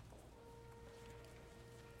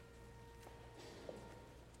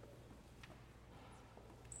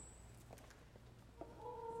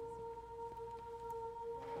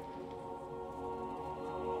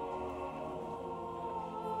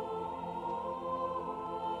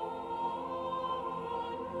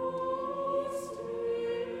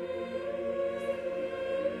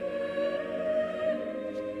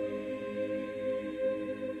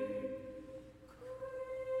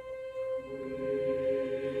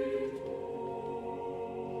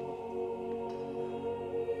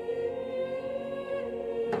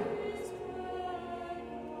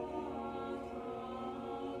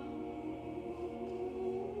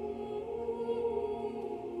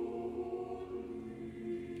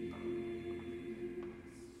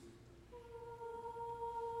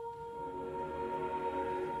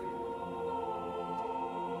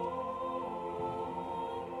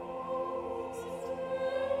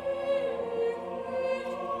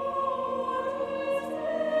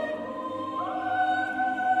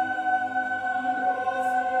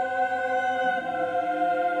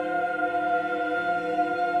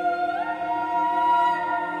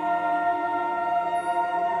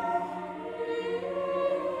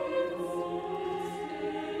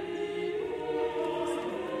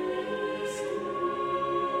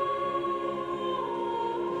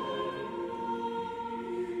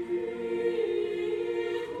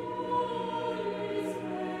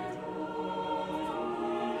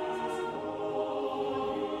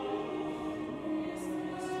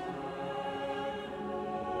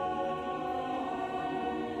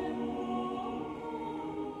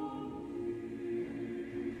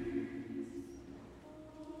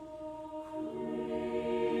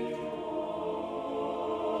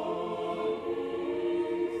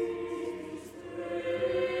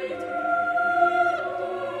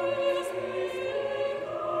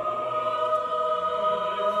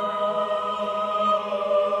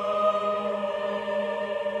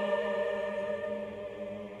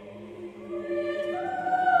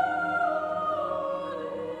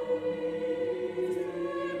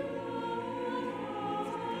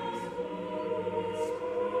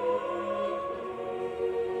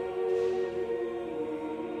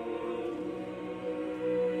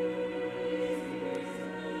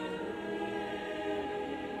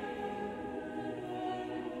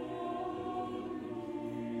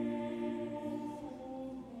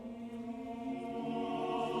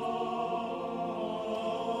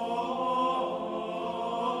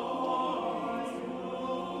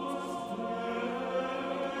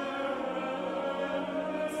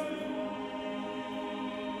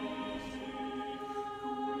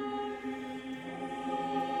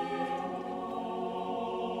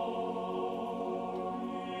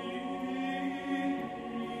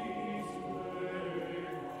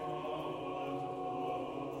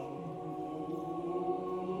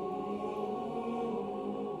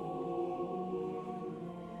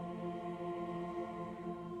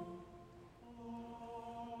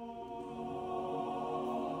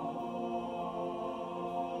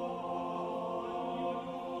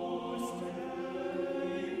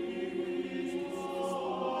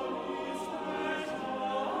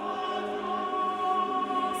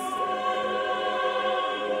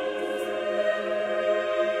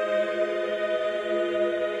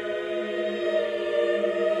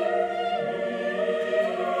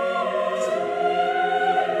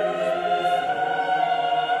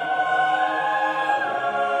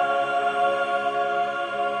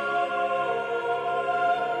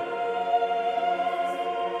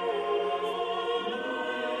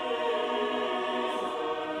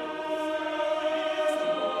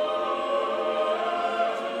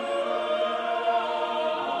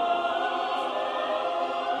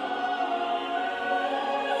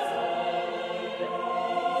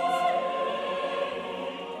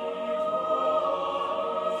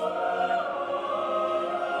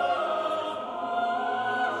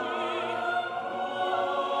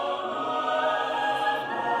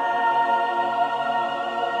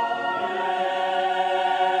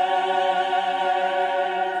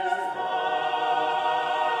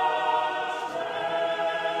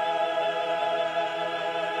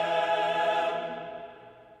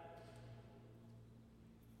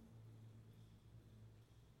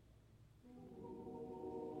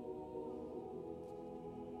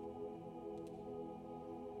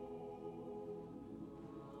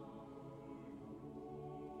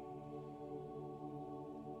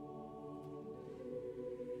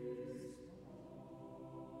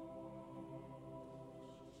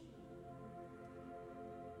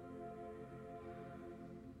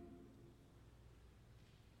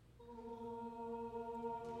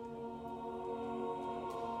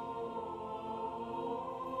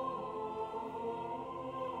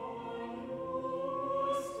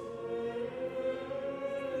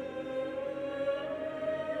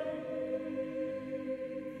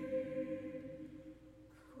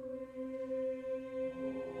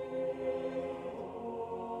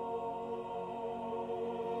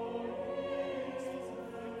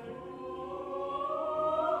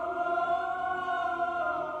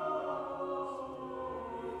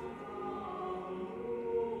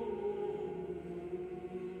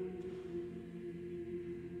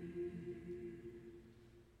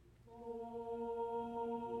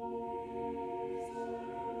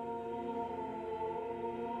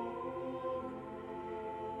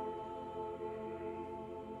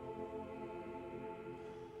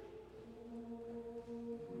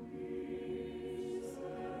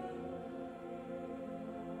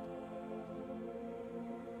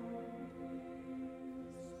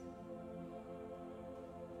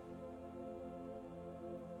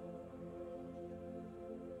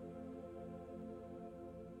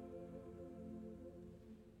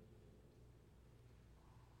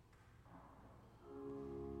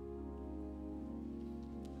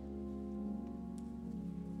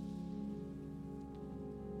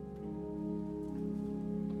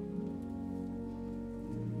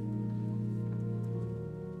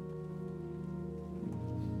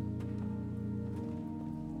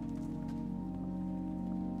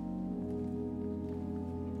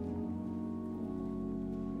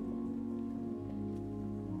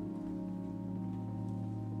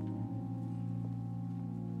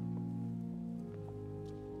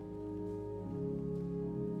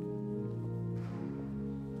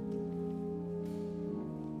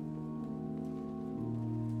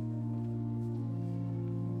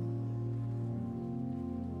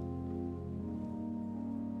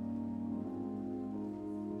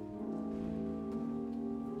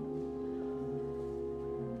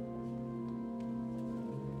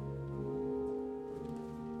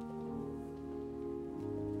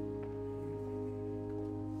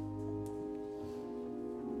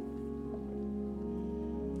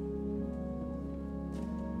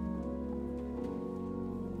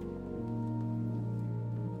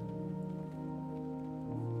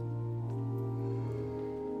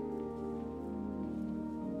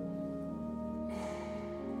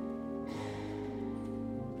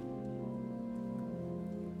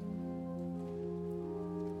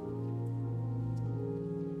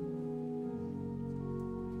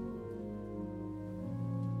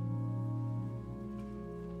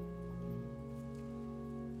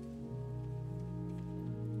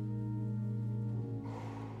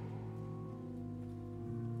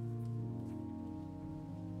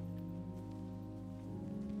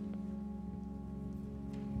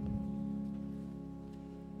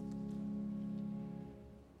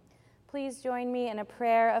 Please join me in a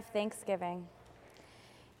prayer of thanksgiving.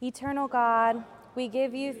 Eternal God, we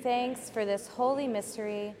give you thanks for this holy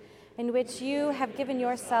mystery in which you have given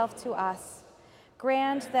yourself to us.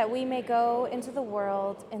 Grant that we may go into the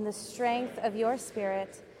world in the strength of your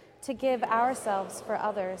Spirit to give ourselves for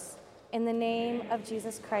others. In the name of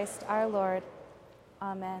Jesus Christ our Lord.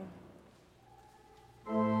 Amen.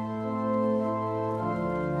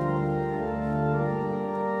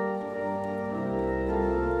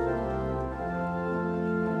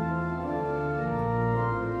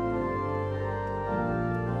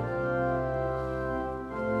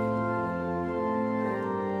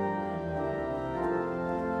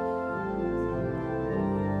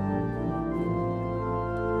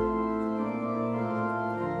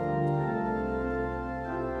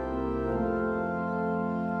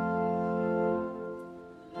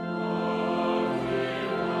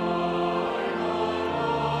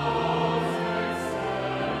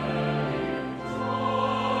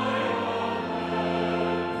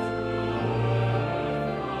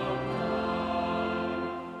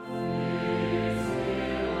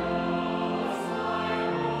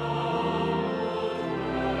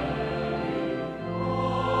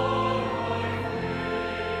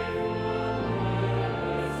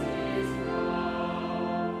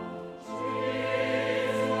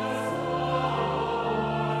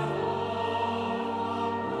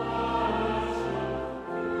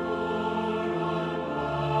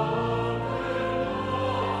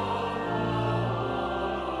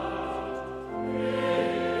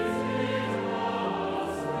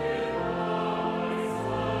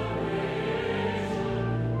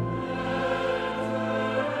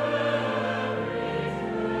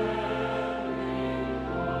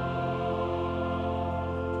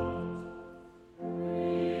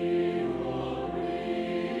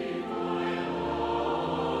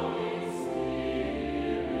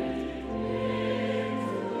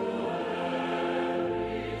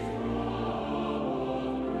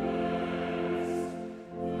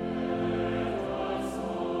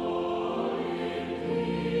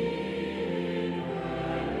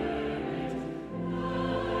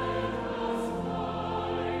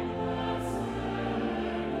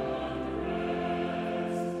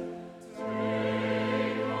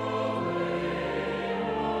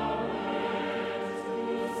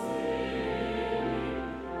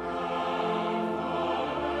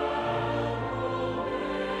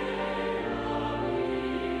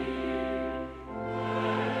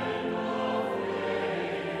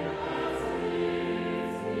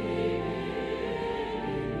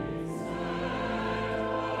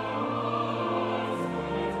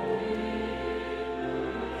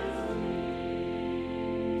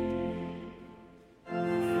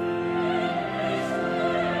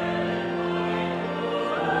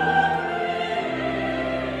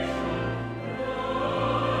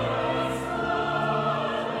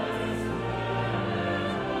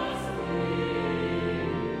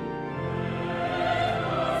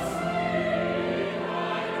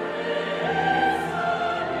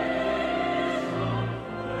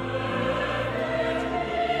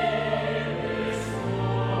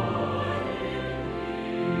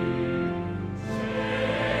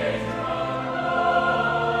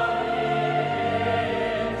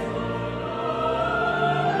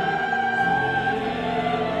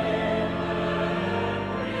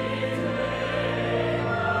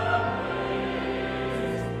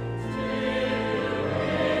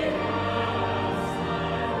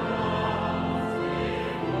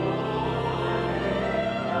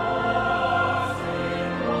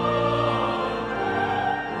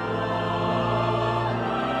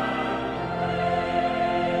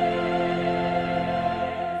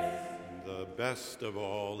 Best of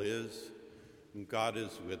all is, God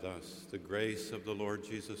is with us, the grace of the Lord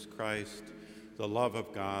Jesus Christ, the love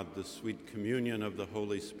of God, the sweet communion of the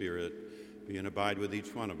Holy Spirit, be and abide with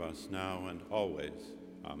each one of us now and always.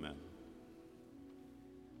 Amen.